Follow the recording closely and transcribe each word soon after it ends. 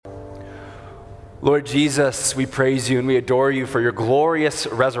Lord Jesus, we praise you and we adore you for your glorious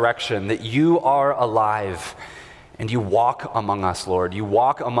resurrection, that you are alive and you walk among us, Lord. You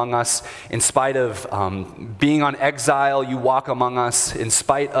walk among us in spite of being on exile. You walk among us in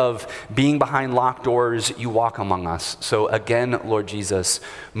spite of being behind locked doors. You walk among us. So again, Lord Jesus,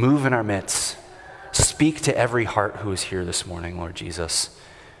 move in our midst. Speak to every heart who is here this morning, Lord Jesus.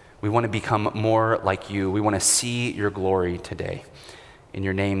 We want to become more like you. We want to see your glory today. In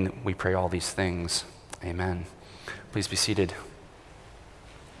your name, we pray all these things. Amen. Please be seated.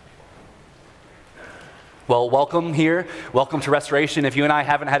 Well, welcome here. Welcome to Restoration. If you and I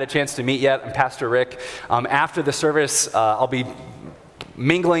haven't had a chance to meet yet, I'm Pastor Rick. After the service, I'll be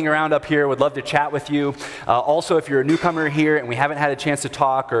mingling around up here. Would love to chat with you. Also, if you're a newcomer here and we haven't had a chance to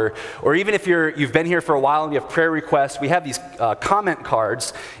talk, or even if you've been here for a while and you have prayer requests, we have these comment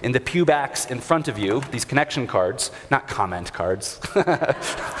cards in the pew backs in front of you, these connection cards, not comment cards.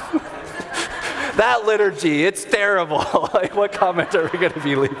 That liturgy, it's terrible. Like, what comment are we going to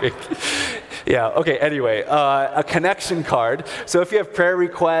be leaving? Yeah, okay, anyway, a connection card. So if you have prayer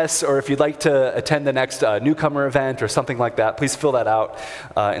requests or if you'd like to attend the next newcomer event or something like that, please fill that out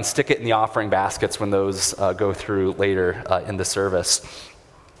and stick it in the offering baskets when those go through later in the service.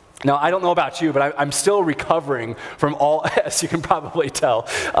 Now, I don't know about you, but I'm still recovering from all, as you can probably tell,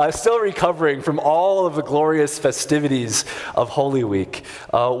 still recovering from all of the glorious festivities of Holy Week.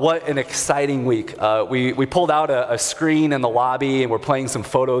 What an exciting week. We pulled out a screen in the lobby, and we're playing some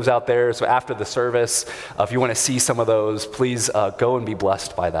photos out there. So after the service, if you want to see some of those, please go and be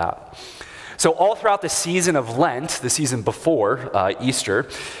blessed by that. So all throughout the season of Lent, the season before Easter,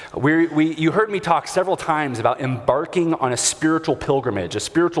 you heard me talk several times about embarking on a spiritual pilgrimage, a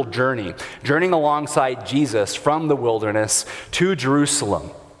spiritual journey, journeying alongside Jesus from the wilderness to Jerusalem.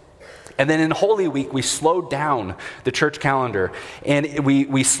 And then in Holy Week, we slowed down the church calendar, and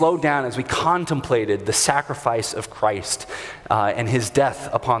we slowed down as we contemplated the sacrifice of Christ and his death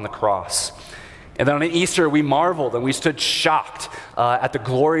upon the cross. And then on Easter, we marveled and we stood shocked at the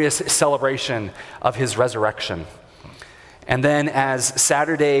glorious celebration of his resurrection. And then as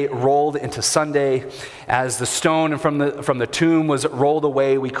Saturday rolled into Sunday, as the stone from the tomb was rolled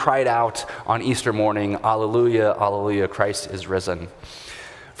away, we cried out on Easter morning, Alleluia, Alleluia, Christ is risen.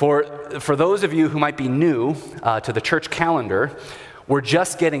 For those of you who might be new to the church calendar, we're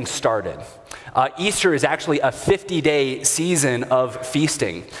just getting started. Easter is actually a 50-day season of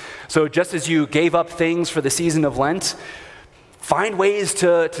feasting. So just as you gave up things for the season of Lent, find ways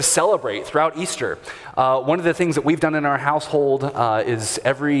to celebrate throughout Easter. One of the things that we've done in our household is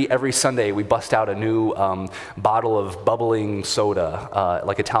every Sunday we bust out a new bottle of bubbling soda,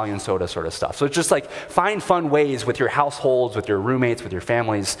 like Italian soda sort of stuff. So it's just like find fun ways with your households, with your roommates, with your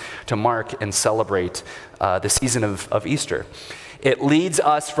families to mark and celebrate the season of Easter. It leads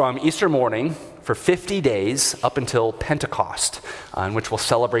us from Easter morning for 50 days up until Pentecost, in which we'll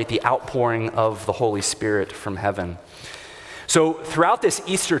celebrate the outpouring of the Holy Spirit from heaven. So throughout this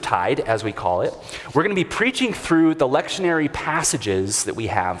Eastertide, as we call it, we're going to be preaching through the lectionary passages that we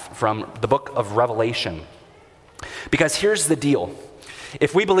have from the book of Revelation. Because here's the deal.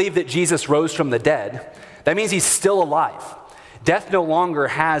 If we believe that Jesus rose from the dead, that means he's still alive. Death no longer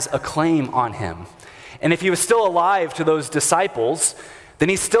has a claim on him. And if he was still alive to those disciples, then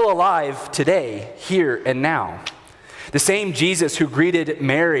he's still alive today, here and now. The same Jesus who greeted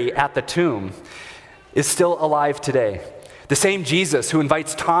Mary at the tomb is still alive today. The same Jesus who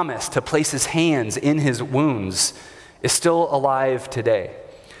invites Thomas to place his hands in his wounds is still alive today.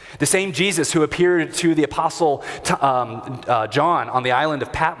 The same Jesus who appeared to the apostle John on the island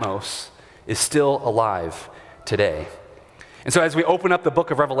of Patmos is still alive today. And so as we open up the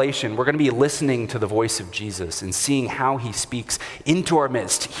book of Revelation, we're going to be listening to the voice of Jesus and seeing how he speaks into our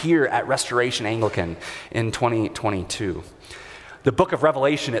midst here at Restoration Anglican in 2022. The book of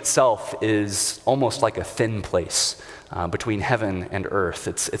Revelation itself is almost like a thin place between heaven and earth.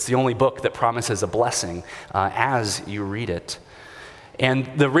 It's the only book that promises a blessing as you read it.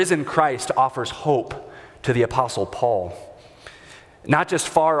 And the risen Christ offers hope to the Apostle Paul. Not just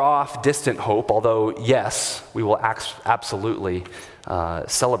far off, distant hope, although yes, we will absolutely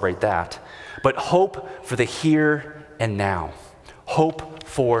celebrate that, but hope for the here and now. Hope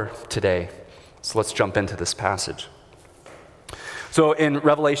for today. So let's jump into this passage. So in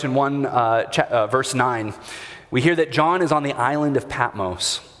Revelation 1, verse 9, we hear that John is on the island of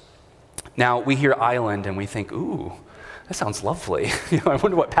Patmos. Now, we hear island and we think, ooh, that sounds lovely. I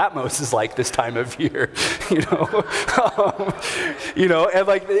wonder what Patmos is like this time of year. And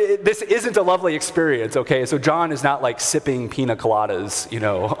like this isn't a lovely experience. Okay, so John is not like sipping pina coladas,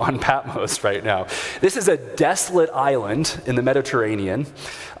 on Patmos right now. This is a desolate island in the Mediterranean,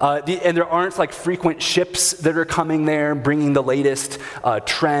 and there aren't like frequent ships that are coming there, bringing the latest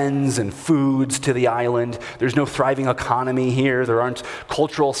trends and foods to the island. There's no thriving economy here. There aren't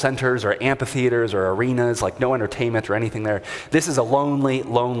cultural centers or amphitheaters or arenas, like no entertainment or anything there. This is a lonely,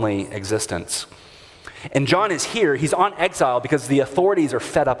 lonely existence. And John is here. He's on exile because the authorities are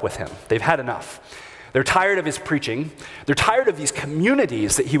fed up with him. They've had enough. They're tired of his preaching. They're tired of these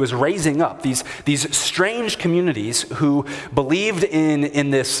communities that he was raising up, these strange communities who believed in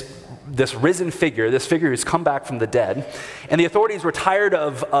this risen figure, this figure who's come back from the dead. And the authorities were tired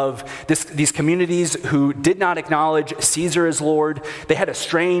of these communities who did not acknowledge Caesar as Lord. They had a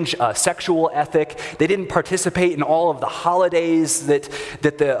strange sexual ethic. They didn't participate in all of the holidays that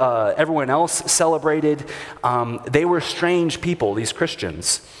everyone else celebrated. They were strange people, these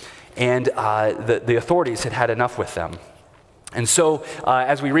Christians. And the authorities had enough with them. And so,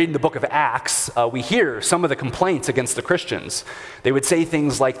 as we read in the book of Acts, we hear some of the complaints against the Christians. They would say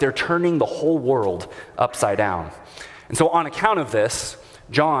things like they're turning the whole world upside down. And so, on account of this,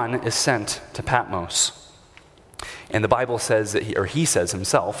 John is sent to Patmos. And the Bible says that he says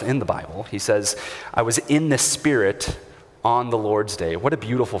himself in the Bible, he says, "I was in the Spirit on the Lord's day." What a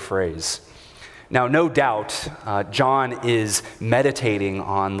beautiful phrase. Now, no doubt, John is meditating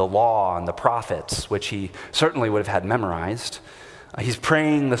on the law and the prophets, which he certainly would have had memorized. He's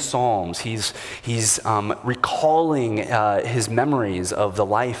praying the Psalms. He's recalling his memories of the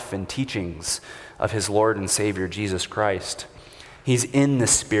life and teachings of his Lord and Savior, Jesus Christ. He's in the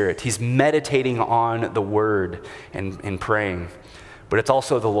Spirit. He's meditating on the Word and praying. But it's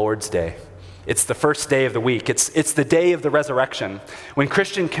also the Lord's Day. It's the first day of the week. It's the day of the resurrection, when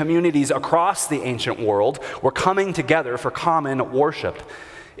Christian communities across the ancient world were coming together for common worship.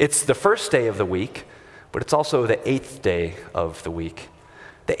 It's the first day of the week, but it's also the 8th day of the week.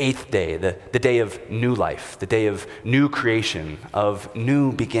 The 8th day, the day of new life, the day of new creation, of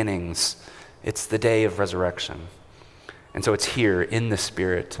new beginnings. It's the day of resurrection. And so it's here in the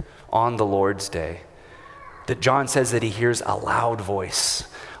Spirit on the Lord's Day that John says that he hears a loud voice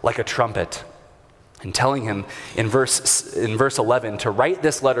like a trumpet, and telling him in verse 11 to write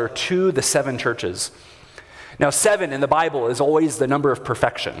this letter to the 7 churches. Now, 7 in the Bible is always the number of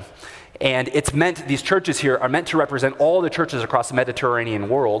perfection. And it's meant, these churches here are meant to represent all the churches across the Mediterranean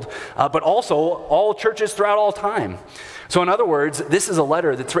world, but also all churches throughout all time. So in other words, this is a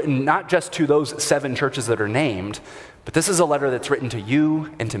letter that's written not just to those 7 churches that are named, but this is a letter that's written to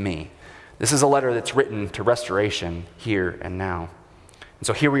you and to me. This is a letter that's written to restoration here and now. And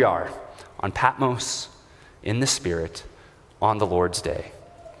so here we are, on Patmos, in the Spirit, on the Lord's Day.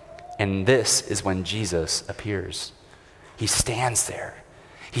 And this is when Jesus appears. He stands there.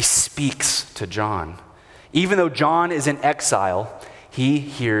 He speaks to John. Even though John is in exile, he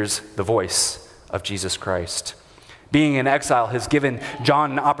hears the voice of Jesus Christ. Being in exile has given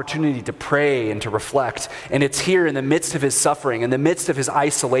John an opportunity to pray and to reflect. And it's here in the midst of his suffering, in the midst of his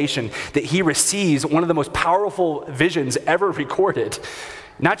isolation, that he receives one of the most powerful visions ever recorded.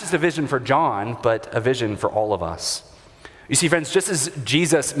 Not just a vision for John, but a vision for all of us. You see, friends, just as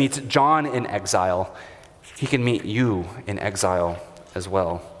Jesus meets John in exile, he can meet you in exile as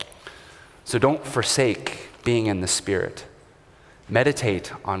well. So don't forsake being in the Spirit.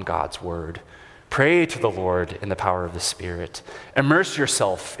 Meditate on God's word. Pray to the Lord in the power of the Spirit. Immerse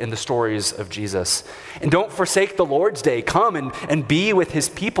yourself in the stories of Jesus. And don't forsake the Lord's Day. Come and be with his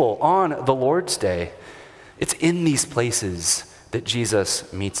people on the Lord's Day. It's in these places that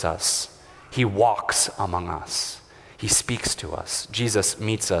Jesus meets us. He walks among us. He speaks to us. Jesus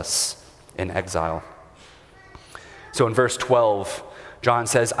meets us in exile. So in verse 12, John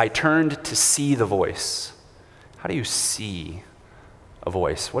says, "I turned to see the voice." How do you see a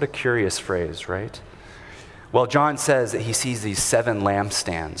voice? What a curious phrase, right? Well, John says that he sees these 7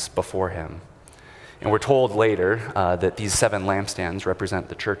 lampstands before him. And we're told later that these 7 lampstands represent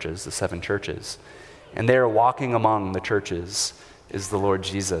the churches, the 7 churches. And there walking among the churches is the Lord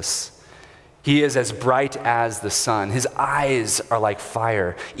Jesus. He is as bright as the sun. His eyes are like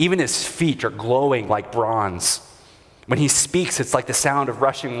fire. Even his feet are glowing like bronze. When he speaks, it's like the sound of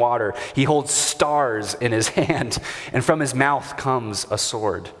rushing water. He holds stars in his hand, and from his mouth comes a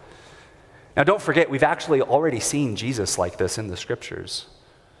sword. Now, don't forget, we've actually already seen Jesus like this in the scriptures.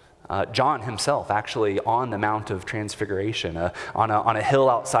 John himself, actually on the Mount of Transfiguration, on a hill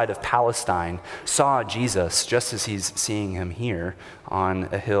outside of Palestine, saw Jesus just as he's seeing him here on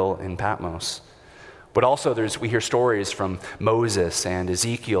a hill in Patmos. But also we hear stories from Moses and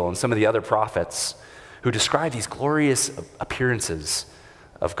Ezekiel and some of the other prophets who describe these glorious appearances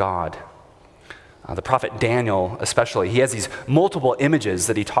of God. The prophet Daniel especially, he has these multiple images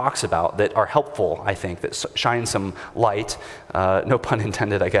that he talks about that are helpful, I think, that shine some light, no pun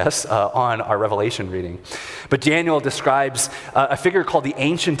intended, I guess, on our Revelation reading. But Daniel describes a figure called the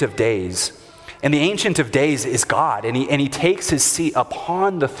Ancient of Days. And the Ancient of Days is God, and he takes his seat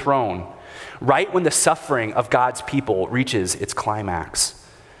upon the throne right when the suffering of God's people reaches its climax.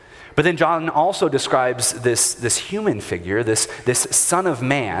 But then John also describes this human figure, this Son of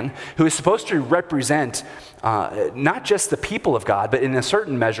Man, who is supposed to represent not just the people of God, but in a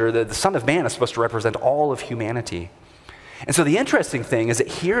certain measure, the Son of Man is supposed to represent all of humanity. And so the interesting thing is that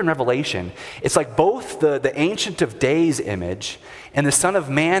here in Revelation, it's like both the Ancient of Days image and the Son of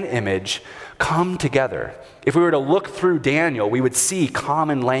Man image come together. If we were to look through Daniel, we would see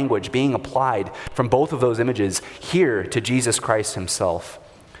common language being applied from both of those images here to Jesus Christ himself.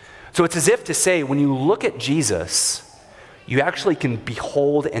 So it's as if to say, when you look at Jesus, you actually can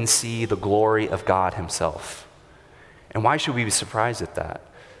behold and see the glory of God himself. And why should we be surprised at that?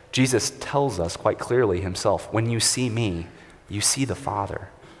 Jesus tells us quite clearly himself, when you see me, you see the Father.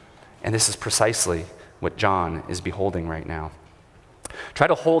 And this is precisely what John is beholding right now. Try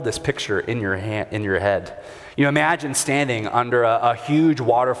to hold this picture in your head. You know, imagine standing under a huge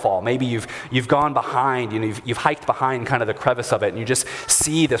waterfall. Maybe you've gone behind, you've hiked behind kind of the crevice of it, and you just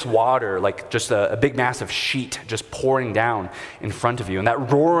see this water, like just a big massive sheet just pouring down in front of you. And that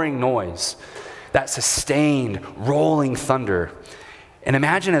roaring noise, that sustained rolling thunder. And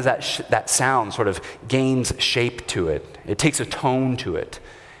imagine as that sound sort of gains shape to it. It takes a tone to it.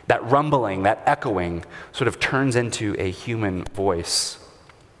 That rumbling, that echoing sort of turns into a human voice.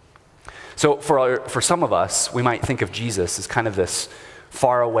 So for some of us, we might think of Jesus as kind of this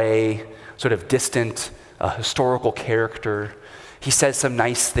far away, sort of distant, historical character. He says some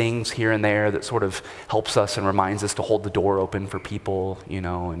nice things here and there that sort of helps us and reminds us to hold the door open for people,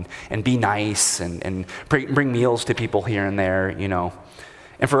 and be nice and bring meals to people here and there,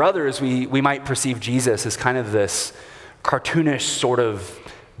 And for others, we might perceive Jesus as kind of this cartoonish sort of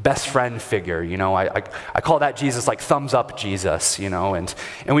best friend figure, I call that Jesus like thumbs up Jesus, and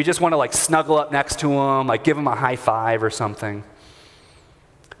we just want to like snuggle up next to him, like give him a high five or something.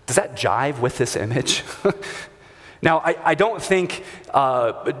 Does that jive with this image? Now, I don't think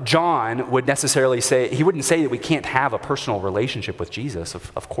John would necessarily he wouldn't say that we can't have a personal relationship with Jesus.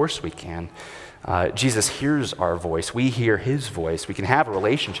 Of course we can. Jesus hears our voice. We hear his voice. We can have a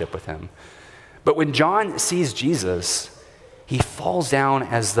relationship with him. But when John sees Jesus, he falls down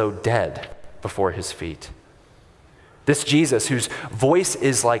as though dead before his feet. This Jesus, whose voice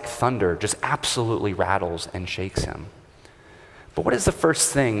is like thunder, just absolutely rattles and shakes him. But what is the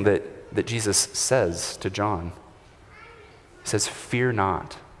first thing that Jesus says to John? He says, "Fear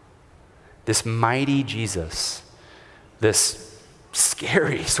not." This mighty Jesus, this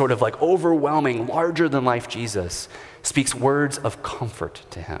scary, sort of like overwhelming, larger-than-life Jesus, speaks words of comfort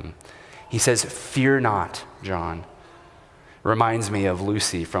to him. He says, "Fear not, John." Reminds me of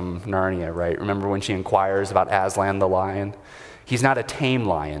Lucy from Narnia, right? Remember when she inquires about Aslan the lion? He's not a tame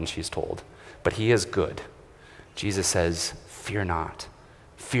lion, she's told, but he is good. Jesus says, "Fear not.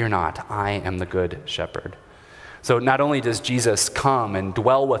 Fear not, I am the good shepherd." So not only does Jesus come and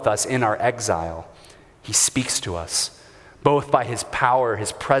dwell with us in our exile, he speaks to us, both by his power,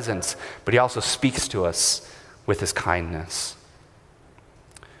 his presence, but he also speaks to us with his kindness.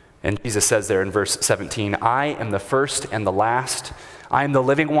 And Jesus says there in verse 17, "I am the first and the last. I am the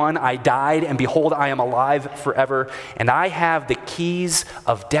living one. I died, and behold, I am alive forever, and I have the keys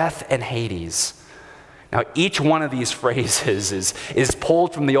of death and Hades." Now, each one of these phrases is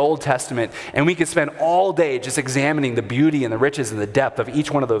pulled from the Old Testament, and we could spend all day just examining the beauty and the riches and the depth of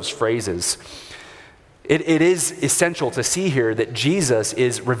each one of those phrases. It is essential to see here that Jesus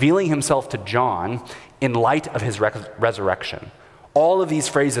is revealing himself to John in light of his resurrection. All of these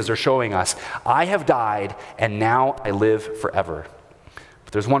phrases are showing us, I have died, and now I live forever.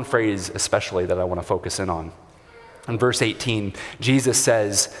 But there's one phrase especially that I want to focus in on. In verse 18, Jesus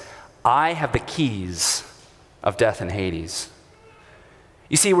says, "I have the keys of death and Hades."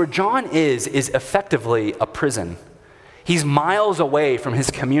 You see, where John is effectively a prison. He's miles away from his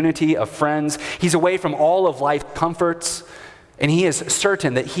community of friends. He's away from all of life's comforts, and he is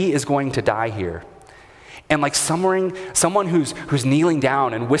certain that he is going to die here. And like someone who's kneeling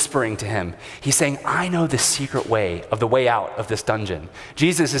down and whispering to him, he's saying, "I know the secret way of the way out of this dungeon."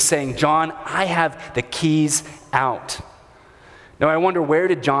 Jesus is saying, "John, I have the keys out." Now I wonder, where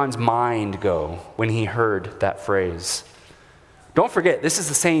did John's mind go when he heard that phrase? Don't forget, this is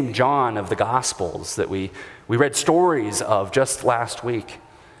the same John of the Gospels that we read stories of just last week.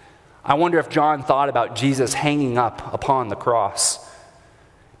 I wonder if John thought about Jesus hanging up upon the cross.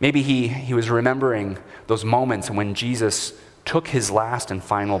 Maybe he was remembering those moments when Jesus took his last and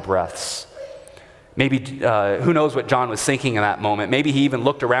final breaths. Maybe, who knows what John was thinking in that moment. Maybe he even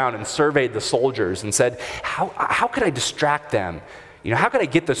looked around and surveyed the soldiers and said, how could I distract them? How could I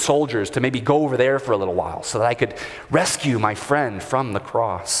get the soldiers to maybe go over there for a little while so that I could rescue my friend from the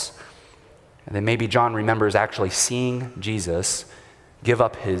cross? And then maybe John remembers actually seeing Jesus give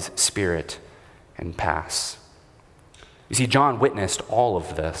up his spirit and pass. You see, John witnessed all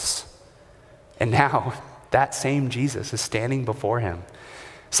of this. And now that same Jesus is standing before him,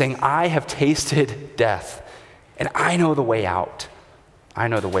 saying, I have tasted death, and I know the way out. I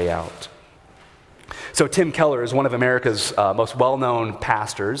know the way out. So Tim Keller is one of America's most well-known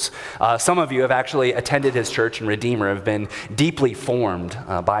pastors. Some of you have actually attended his church in Redeemer, have been deeply formed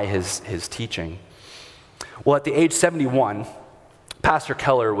by his teaching. Well, at the age 71, Pastor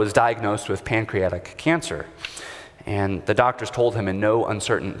Keller was diagnosed with pancreatic cancer. And the doctors told him in no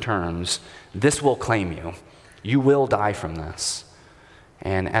uncertain terms, this will claim you. You will die from this.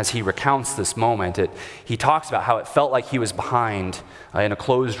 And as he recounts this moment, he talks about how it felt like he was behind in a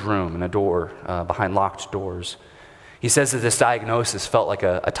closed room, in a door, behind locked doors. He says that this diagnosis felt like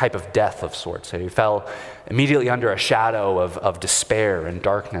a type of death of sorts. He fell immediately under a shadow of despair and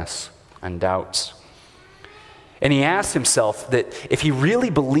darkness and doubts. And he asked himself that if he really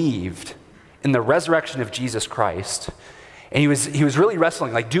believed in the resurrection of Jesus Christ, and he was really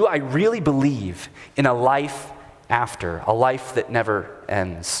wrestling, like, do I really believe in a life after, a life that never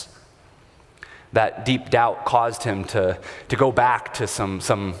ends? That deep doubt caused him to go back to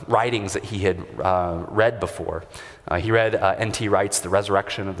some writings that he had read before. He read N.T. Wright's The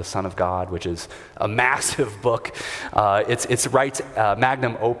Resurrection of the Son of God, which is a massive book. It's Wright's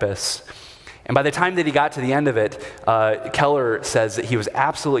magnum opus. And by the time that he got to the end of it, Keller says that he was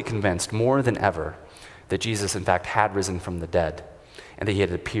absolutely convinced more than ever that Jesus, in fact, had risen from the dead and that he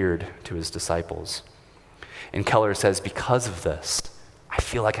had appeared to his disciples. And Keller says, because of this, I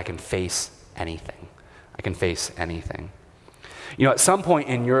feel like I can face anything. I can face anything. At some point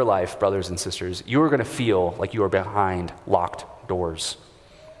in your life, brothers and sisters, you are going to feel like you are behind locked doors.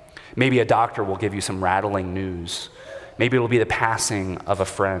 Maybe a doctor will give you some rattling news. Maybe it'll be the passing of a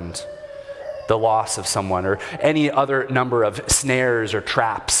friend, the loss of someone, or any other number of snares or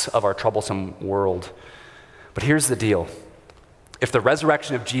traps of our troublesome world. But here's the deal. If the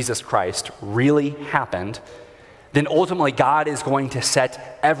resurrection of Jesus Christ really happened, then ultimately God is going to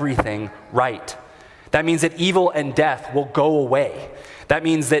set everything right. That means that evil and death will go away. That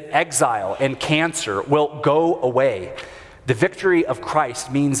means that exile and cancer will go away. The victory of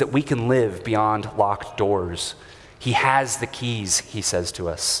Christ means that we can live beyond locked doors. He has the keys, he says to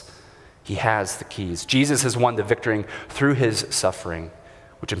us. He has the keys. Jesus has won the victory through his suffering,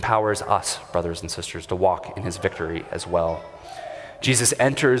 which empowers us, brothers and sisters, to walk in his victory as well. Jesus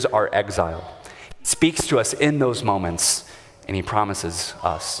enters our exile, speaks to us in those moments, and he promises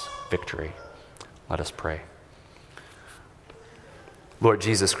us victory. Let us pray. Lord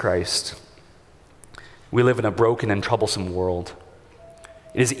Jesus Christ, we live in a broken and troublesome world.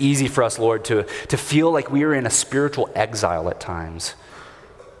 It is easy for us, Lord, to feel like we are in a spiritual exile at times,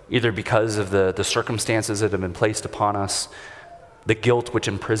 either because of the circumstances that have been placed upon us, the guilt which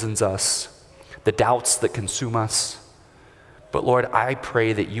imprisons us, the doubts that consume us. But Lord, I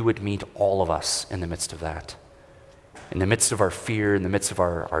pray that you would meet all of us in the midst of that. In the midst of our fear, in the midst of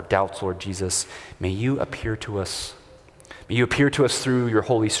our doubts, Lord Jesus, may you appear to us. May you appear to us through your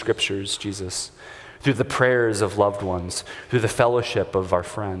holy scriptures, Jesus, through the prayers of loved ones, through the fellowship of our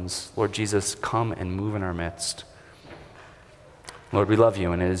friends. Lord Jesus, come and move in our midst. Lord, we love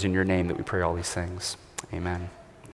you, and it is in your name that we pray all these things. Amen.